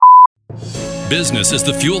Business is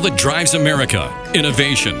the fuel that drives America.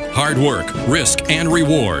 Innovation, hard work, risk, and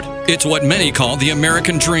reward. It's what many call the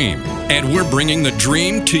American dream. And we're bringing the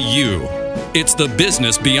dream to you. It's the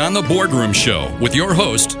Business Beyond the Boardroom Show with your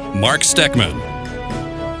host, Mark Steckman.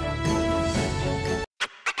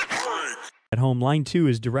 At home, line 2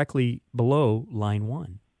 is directly below line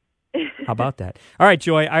 1. How about that? All right,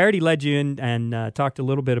 Joy, I already led you in and talked a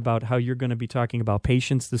little bit about how you're going to be talking about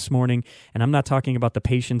patients this morning. And I'm not talking about the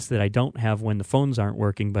patients that I don't have when the phones aren't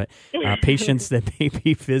working, but patients that may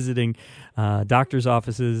be visiting doctor's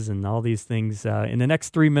offices and all these things in the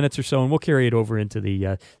next 3 minutes or so. And we'll carry it over into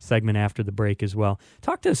the segment after the break as well.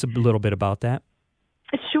 Talk to us a little bit about that.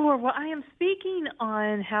 Sure. Well, I am speaking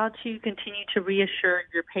on how to continue to reassure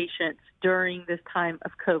your patients during this time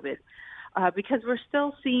of COVID. Because we're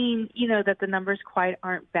still seeing, that the numbers quite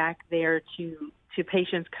aren't back there to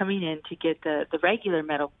patients coming in to get the regular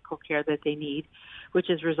medical care that they need, which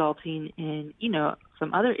is resulting in,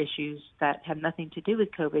 some other issues that have nothing to do with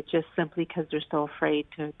COVID, just simply because they're still afraid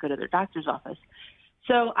to go to their doctor's office.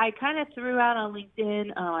 So I kind of threw out on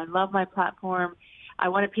LinkedIn, I love my platform. I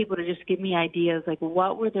wanted people to just give me ideas, like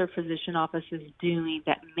what were their physician offices doing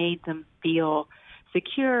that made them feel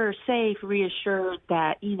secure, safe, reassured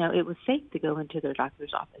that, it was safe to go into their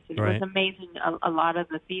doctor's office. It was amazing, a lot of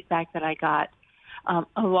the feedback that I got,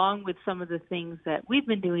 along with some of the things that we've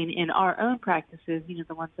been doing in our own practices,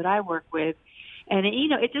 the ones that I work with. And,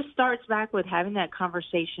 it just starts back with having that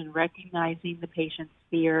conversation, recognizing the patient's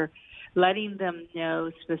fear, letting them know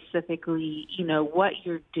specifically, what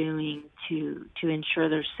you're doing to ensure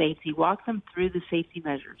their safety. Walk them through the safety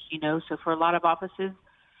measures, So for a lot of offices,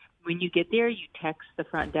 when you get there, you text the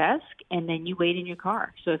front desk, and then you wait in your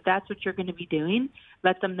car. So if that's what you're going to be doing,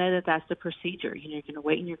 let them know that that's the procedure. You're going to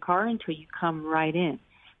wait in your car until you come right in.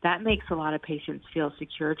 That makes a lot of patients feel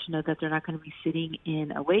secure to know that they're not going to be sitting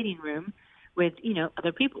in a waiting room with,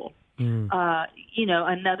 other people.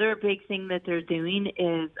 Another big thing that they're doing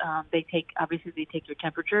is they take your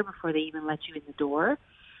temperature before they even let you in the door.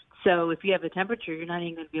 So if you have a temperature, you're not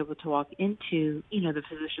even going to be able to walk into, the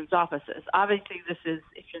physician's offices. Obviously, this is,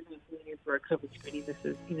 if you're not going in for a COVID screening, this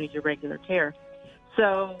is, your regular care.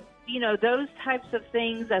 So, those types of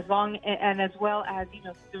things, as well as,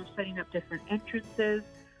 they're setting up different entrances.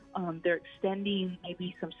 They're extending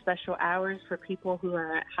maybe some special hours for people who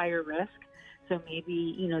are at higher risk. So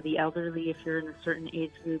maybe, the elderly, if you're in a certain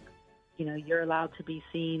age group, you're allowed to be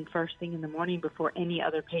seen first thing in the morning before any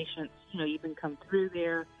other patients, even come through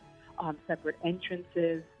there. Separate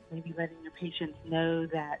entrances, maybe letting your patients know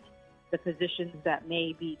that the physicians that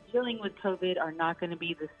may be dealing with COVID are not going to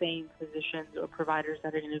be the same physicians or providers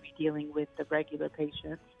that are going to be dealing with the regular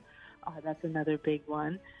patients. That's another big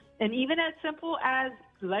one. And even as simple as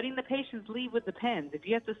letting the patients leave with the pens. If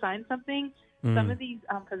you have to sign something, some of these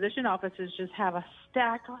physician offices just have a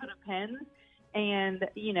stack of pens. And,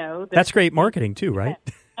 that's great marketing too, right?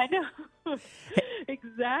 I know.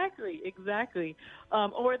 Exactly.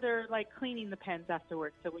 Or they're like cleaning the pens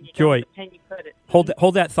afterwards. So when you Joy, get the pen, you put it.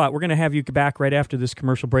 Hold that thought. We're going to have you back right after this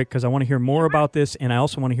commercial break because I want to hear more about this, and I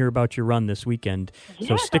also want to hear about your run this weekend.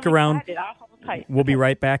 So stick around. We'll be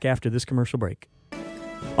right back after this commercial break.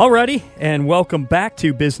 Alrighty, and welcome back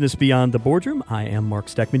to Business Beyond the Boardroom. I am Mark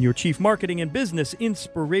Steckman, your Chief Marketing and Business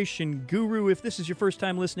Inspiration Guru. If this is your first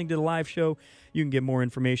time listening to the live show, you can get more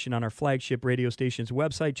information on our flagship radio station's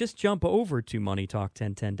website. Just jump over to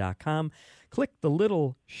moneytalk1010.com. Click the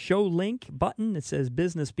little show link button that says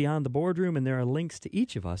Business Beyond the Boardroom, and there are links to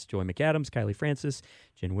each of us, Joy McAdams, Kylie Francis,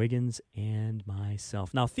 Jen Wiggins, and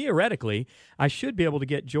myself. Now, theoretically, I should be able to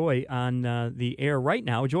get Joy on the air right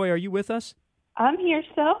now. Joy, are you with us? I'm here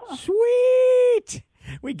still. Sweet!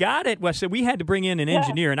 We got it. Well, so we had to bring in an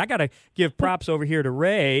engineer, and I got to give props over here to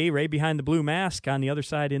Ray behind the blue mask on the other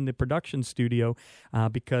side in the production studio,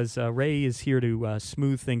 because Ray is here to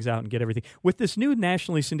smooth things out and get everything. With this new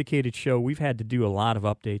nationally syndicated show, we've had to do a lot of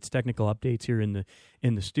updates, technical updates here in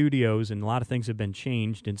the studios, and a lot of things have been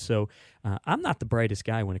changed. And so I'm not the brightest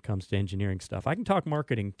guy when it comes to engineering stuff. I can talk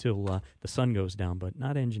marketing till the sun goes down, but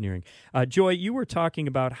not engineering. Joy, you were talking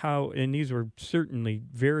about how, and these were certainly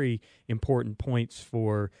very important points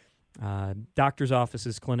for doctors'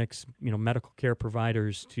 offices, clinics, medical care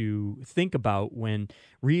providers to think about when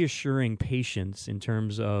reassuring patients in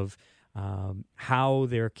terms of how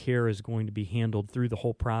their care is going to be handled through the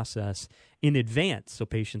whole process in advance so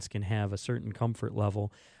patients can have a certain comfort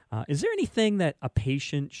level. Is there anything that a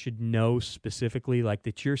patient should know specifically, like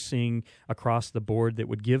that you're seeing across the board that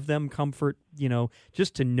would give them comfort,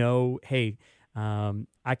 just to know, hey,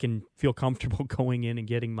 I can feel comfortable going in and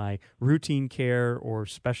getting my routine care or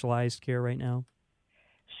specialized care right now?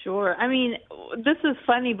 Sure. I mean, this is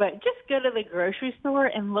funny, but just go to the grocery store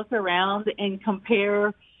and look around and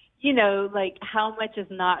compare, like how much is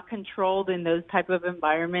not controlled in those type of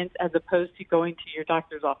environments as opposed to going to your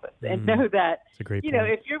doctor's office. And know that, That's a great point.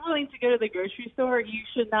 if you're willing to go to the grocery store, you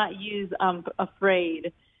should not use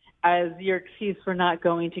afraid as your excuse for not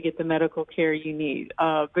going to get the medical care you need,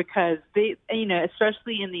 because they,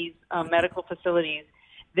 especially in these medical facilities,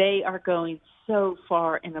 they are going so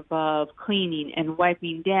far and above cleaning and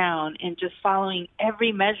wiping down and just following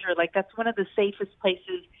every measure. Like that's one of the safest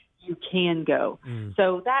places you can go.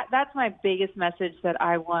 So that's my biggest message that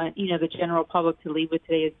I want, the general public to leave with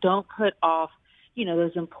today is don't put off,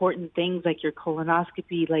 those important things like your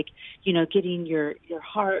colonoscopy, like, getting your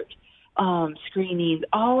heart screenings,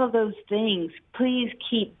 all of those things. Please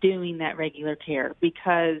keep doing that regular care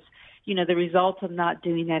because the result of not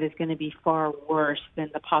doing that is going to be far worse than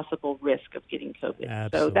the possible risk of getting COVID.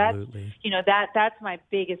 Absolutely. So that's my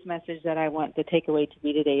biggest message that I want the takeaway to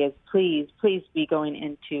be today is please be going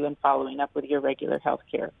into and following up with your regular health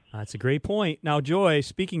care. That's a great point. Now, Joy,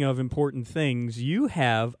 speaking of important things, you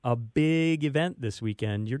have a big event this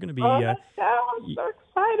weekend. You're going to be I'm so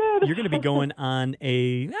excited. You're going to be going on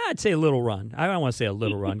I'd say a little run. I don't want to say a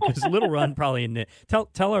little run because a little run probably in it.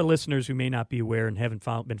 Tell our listeners who may not be aware and haven't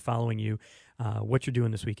been following you what you're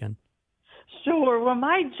doing this weekend. Sure. Well,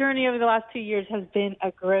 my journey over the last 2 years has been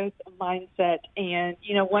a growth mindset. And,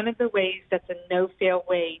 one of the ways that's a no-fail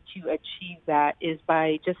way to achieve that is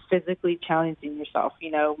by just physically challenging yourself.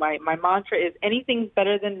 My mantra is anything's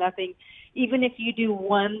better than nothing. Even if you do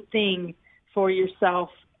one thing for yourself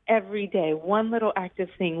every day, one little active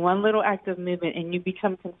thing, one little active movement, and you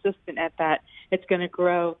become consistent at that, it's going to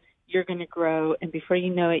grow. You're going to grow. And before you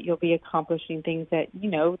know it, you'll be accomplishing things that,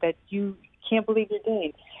 that you can't believe you're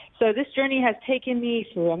doing. So this journey has taken me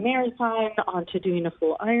through a marathon onto doing a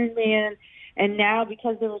full Ironman. And now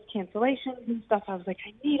because there was cancellations and stuff, I was like,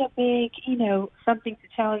 I need a big, something to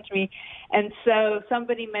challenge me. And so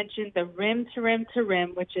somebody mentioned the Rim to Rim to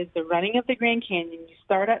Rim, which is the running of the Grand Canyon. You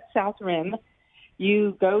start at South Rim,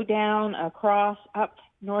 you go down across up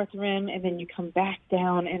North Rim, and then you come back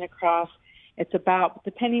down and across. It's about,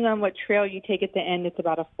 depending on what trail you take at the end, it's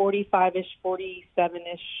about a 45-ish,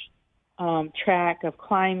 47-ish track of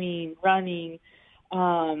climbing, running,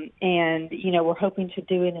 and, we're hoping to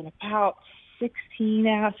do it in about 17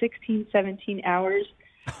 hours.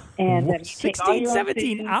 And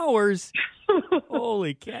 17 hours?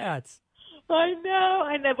 Holy cats. I know.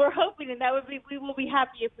 We're hoping, and we will be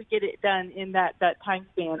happy if we get it done in that time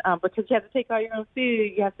span. Because you have to take all your own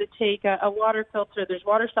food, you have to take a water filter. There's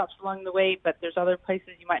water stops along the way, but there's other places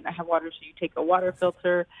you might not have water, so you take a water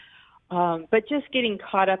filter. But just getting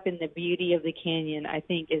caught up in the beauty of the canyon, I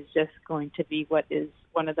think, is just going to be what is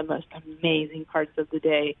one of the most amazing parts of the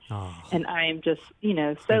day. Oh, and I am just,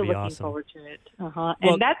 so looking forward to it. Well,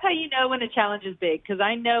 and that's how you know when a challenge is big, because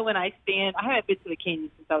I know when I haven't been to the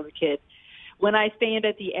canyon since I was a kid. When I stand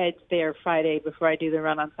at the edge there Friday before I do the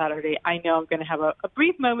run on Saturday, I know I'm going to have a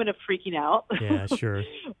brief moment of freaking out. Yeah, sure.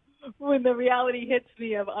 When the reality hits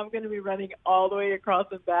me of I'm going to be running all the way across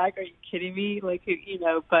and back. Are you kidding me?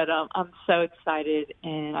 But I'm so excited,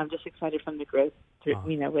 and I'm just excited from the growth,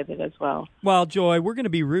 with it as well. Well, Joy, we're going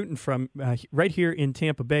to be rooting from right here in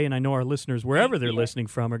Tampa Bay, and I know our listeners, wherever they're listening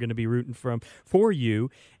from, are going to be rooting for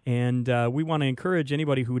you. And we want to encourage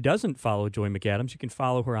anybody who doesn't follow Joy McAdams. You can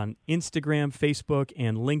follow her on Instagram, Facebook,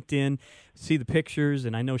 and LinkedIn. See the pictures,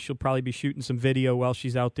 and I know she'll probably be shooting some video while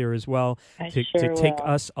she's out there as well to take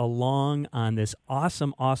us along on this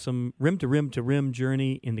awesome rim to rim to rim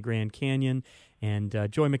journey in the Grand Canyon. And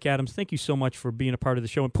Joy McAdams, thank you so much for being a part of the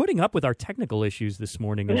show and putting up with our technical issues this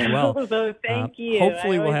morning as well. Thank you.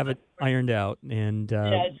 Hopefully we'll have it ironed out. And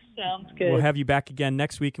yes, sounds good. We'll have you back again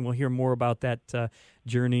next week, and we'll hear more about that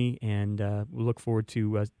journey. And we'll look forward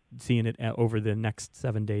to seeing it over the next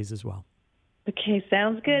 7 days as well. Okay,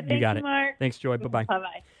 sounds good. You got it. Mark. Thanks, Joy. Bye-bye.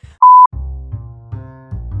 Bye-bye.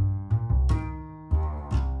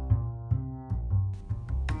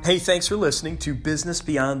 Hey, thanks for listening to Business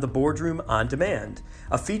Beyond the Boardroom On Demand,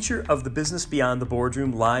 a feature of the Business Beyond the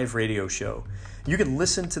Boardroom live radio show. You can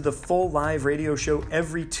listen to the full live radio show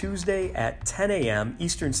every Tuesday at 10 a.m.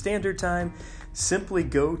 Eastern Standard Time. Simply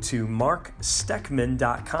go to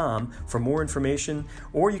marksteckman.com for more information,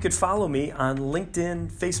 or you could follow me on LinkedIn,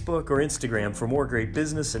 Facebook, or Instagram for more great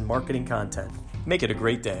business and marketing content. Make it a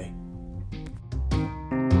great day.